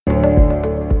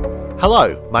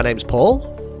Hello, my name's Paul.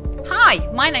 Hi,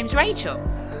 my name's Rachel.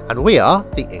 And we are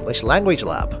the English Language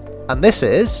Lab. And this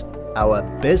is our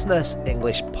business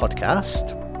English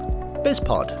podcast,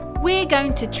 BizPod. We're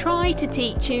going to try to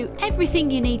teach you everything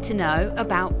you need to know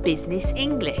about business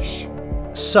English.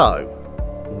 So,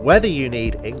 whether you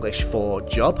need English for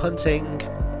job hunting,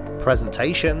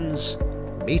 presentations,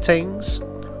 meetings,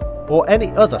 or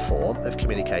any other form of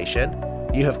communication,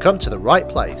 you have come to the right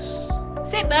place.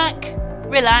 Sit back,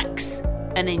 relax,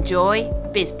 and enjoy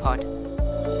BizPod.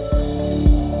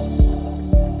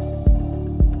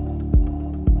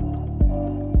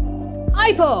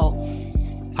 Hi, Paul.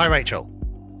 Hi, Rachel.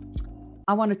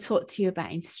 I want to talk to you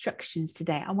about instructions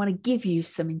today. I want to give you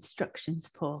some instructions,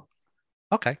 Paul.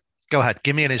 Okay, go ahead.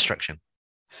 Give me an instruction.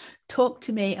 Talk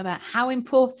to me about how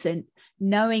important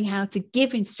knowing how to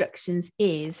give instructions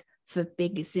is for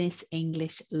business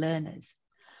English learners.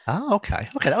 Oh, okay.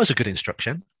 Okay, that was a good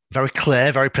instruction. Very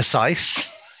clear, very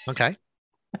precise. Okay.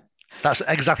 That's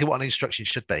exactly what an instruction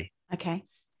should be. Okay.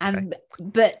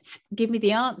 But give me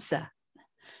the answer.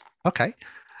 Okay.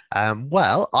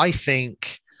 Well, I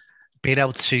think being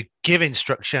able to give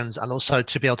instructions and also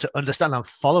to be able to understand and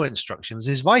follow instructions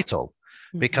is vital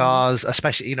because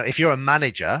especially, if you're a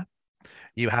manager,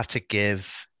 you have to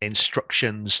give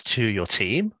instructions to your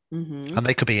team and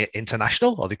they could be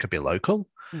international or they could be local.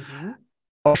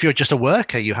 Or if you're just a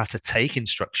worker, you have to take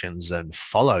instructions and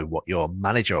follow what your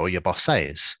manager or your boss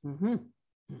says.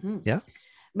 Yeah.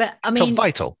 But I mean, so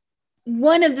vital.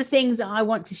 One of the things that I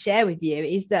want to share with you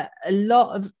is that a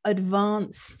lot of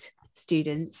advanced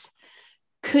students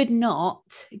could not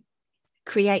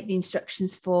create the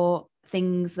instructions for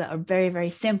things that are very,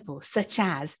 very simple, such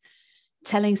as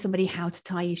telling somebody how to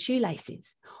tie your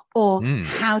shoelaces or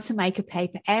how to make a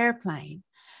paper airplane.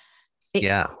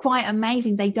 It's quite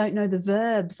amazing. They don't know the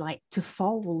verbs like to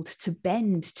fold, to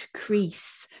bend, to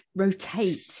crease,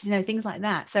 rotate, things like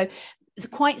that. So it's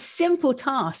quite simple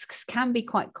tasks can be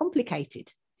quite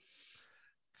complicated.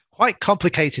 Quite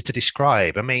complicated to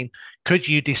describe. I mean, could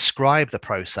you describe the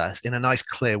process in a nice,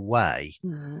 clear way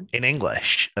in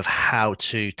English of how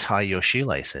to tie your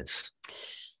shoelaces?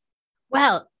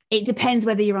 Well, it depends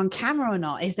whether you're on camera or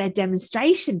not. Is there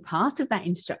demonstration part of that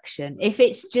instruction? If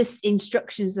it's just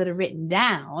instructions that are written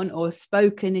down or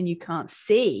spoken and you can't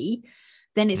see,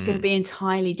 then it's going to be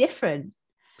entirely different.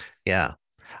 Yeah.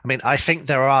 I mean, I think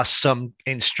there are some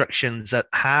instructions that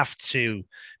have to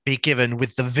be given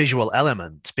with the visual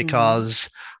element because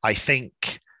I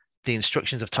think the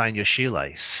instructions of tying your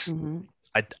shoelace,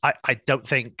 I don't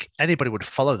think anybody would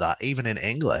follow that, even in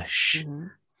English,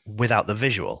 without the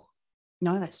visual.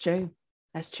 No, that's true.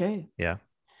 That's true. Yeah.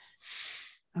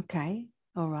 Okay.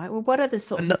 All right. Well, what other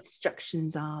sort of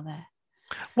instructions are there?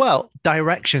 Well,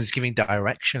 giving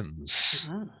directions.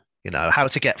 How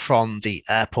to get from the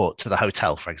airport to the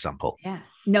hotel, for example. Yeah.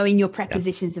 Knowing your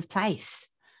prepositions of place.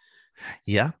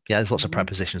 Yeah. There's lots of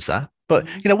prepositions there. But,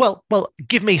 well,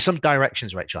 give me some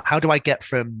directions, Rachel. How do I get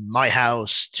from my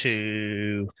house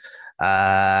to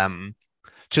the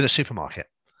supermarket?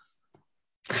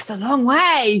 That's a long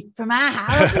way from our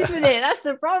house, isn't it? That's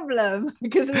the problem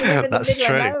because we live in the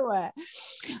middle of nowhere.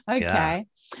 Okay. Yeah.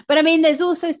 But I mean, there's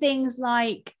also things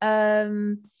like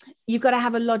you've got to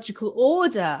have a logical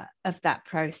order of that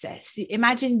process.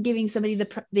 Imagine giving somebody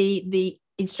the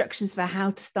instructions for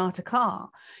how to start a car.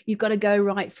 You've got to go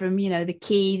right from, the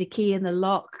key and the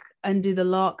lock, undo the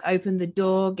lock, open the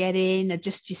door, get in,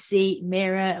 adjust your seat,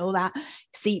 mirror, all that,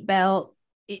 seat belt.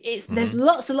 There's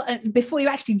lots before you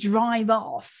actually drive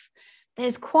off.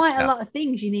 There's quite a lot of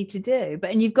things you need to do,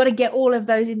 and you've got to get all of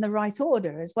those in the right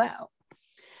order as well.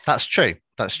 That's true.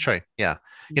 Yeah.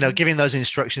 Giving those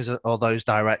instructions or those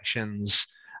directions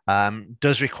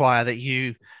does require that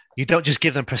you don't just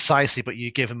give them precisely, but you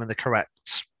give them in the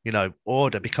correct,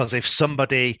 order. Because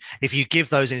if you give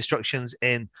those instructions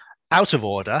in out of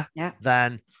order,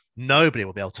 then nobody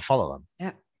will be able to follow them.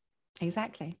 Yeah,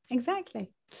 exactly.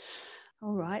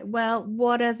 All right. Well,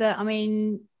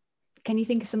 can you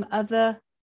think of some other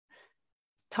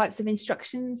types of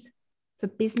instructions for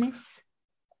business?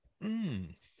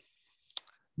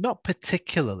 Not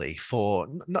particularly for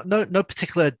no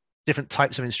particular different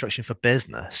types of instruction for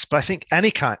business, but I think any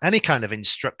kind of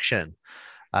instruction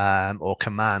or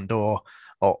command or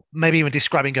maybe even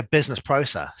describing a business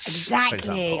process.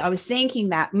 Exactly. I was thinking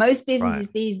that most businesses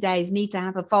these days need to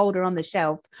have a folder on the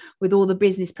shelf with all the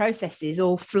business processes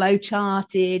all flow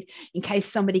charted in case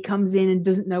somebody comes in and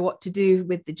doesn't know what to do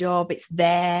with the job. It's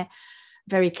there,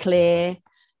 very clear.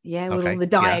 Yeah. With all the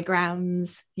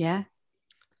diagrams. Yeah.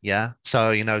 Yeah.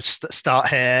 So, start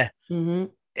here,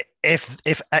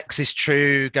 if X is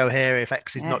true, go here. If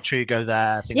X is not true, go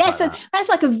there. Things like so that. That's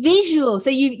like a visual. So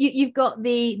you've got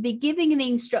the giving the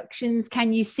instructions.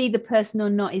 Can you see the person or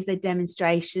not? Is there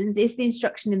demonstrations? Is the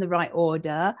instruction in the right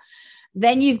order?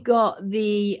 Then you've got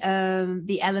the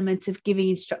element of giving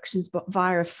instructions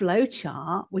via a flow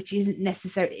chart, which isn't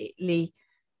necessarily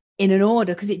in an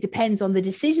order because it depends on the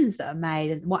decisions that are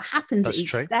made and what happens at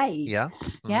each stage. Yeah.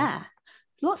 Yeah.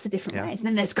 Lots of different ways. And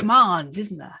then there's commands,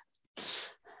 isn't there?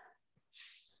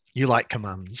 You like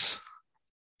commands.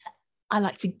 I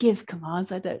like to give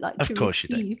commands. I don't like to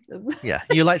receive them. Yeah,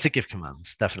 you like to give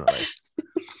commands, definitely.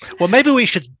 Well, maybe we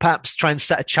should perhaps try and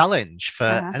set a challenge for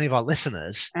any of our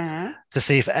listeners to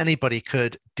see if anybody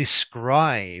could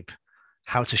describe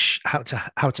how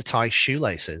to tie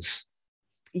shoelaces.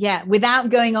 Yeah, without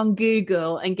going on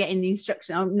Google and getting the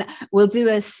instruction. We'll do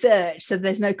a search so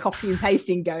there's no copy and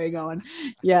pasting going on.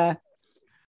 Yeah.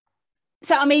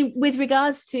 So, I mean, with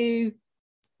regards to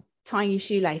tying your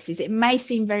shoelaces, it may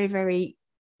seem very, very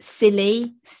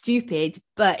silly, stupid,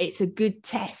 but it's a good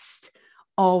test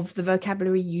of the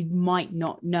vocabulary you might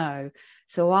not know.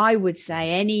 So I would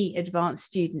say any advanced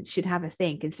student should have a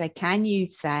think and say, can you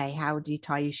say, how do you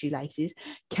tie your shoelaces?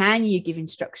 Can you give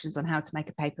instructions on how to make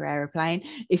a paper aeroplane?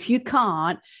 If you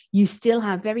can't, you still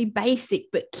have very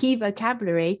basic but key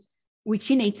vocabulary, which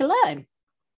you need to learn.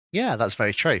 Yeah, that's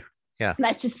very true. Yeah.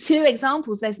 That's just two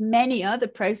examples. There's many other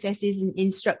processes and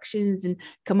instructions and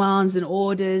commands and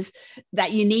orders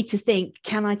that you need to think,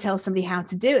 can I tell somebody how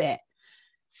to do it?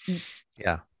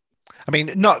 Yeah. I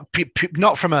mean,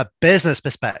 not from a business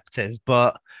perspective,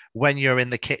 but when you're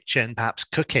in the kitchen, perhaps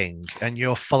cooking and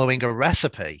you're following a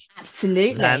recipe.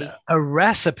 Absolutely. Then a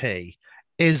recipe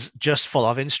is just full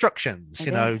of instructions,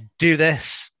 do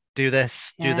this, do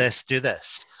this, do this, do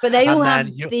this. But they all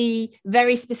have the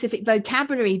very specific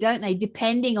vocabulary, don't they?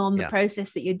 Depending on the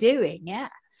process that you're doing. Yeah.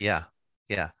 Yeah.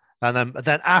 Yeah. And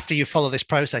then after you follow this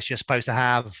process, you're supposed to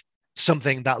have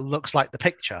something that looks like the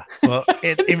picture, but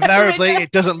invariably it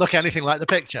doesn't look anything like the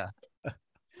picture.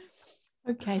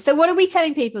 Okay. So what are we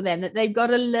telling people then? That they've got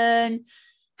to learn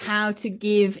how to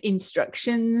give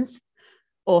instructions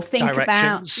or think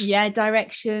about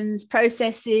directions,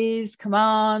 processes,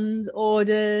 commands,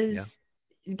 orders,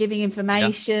 giving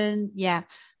information. Yeah.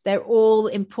 They're all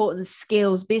important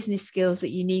skills, business skills that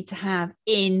you need to have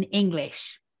in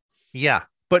English. Yeah.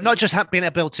 But not just being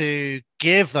able to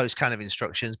give those kind of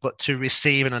instructions, but to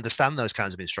receive and understand those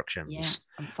kinds of instructions.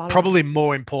 Yeah, probably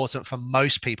more important for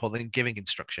most people than giving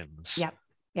instructions.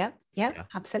 Yep,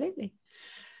 absolutely.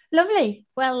 Lovely.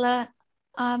 Well,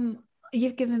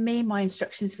 you've given me my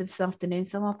instructions for this afternoon,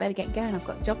 so I better get going. I've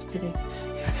got jobs to do.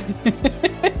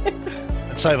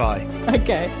 And so have I.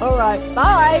 Okay. All right.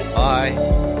 Bye.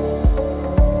 Bye.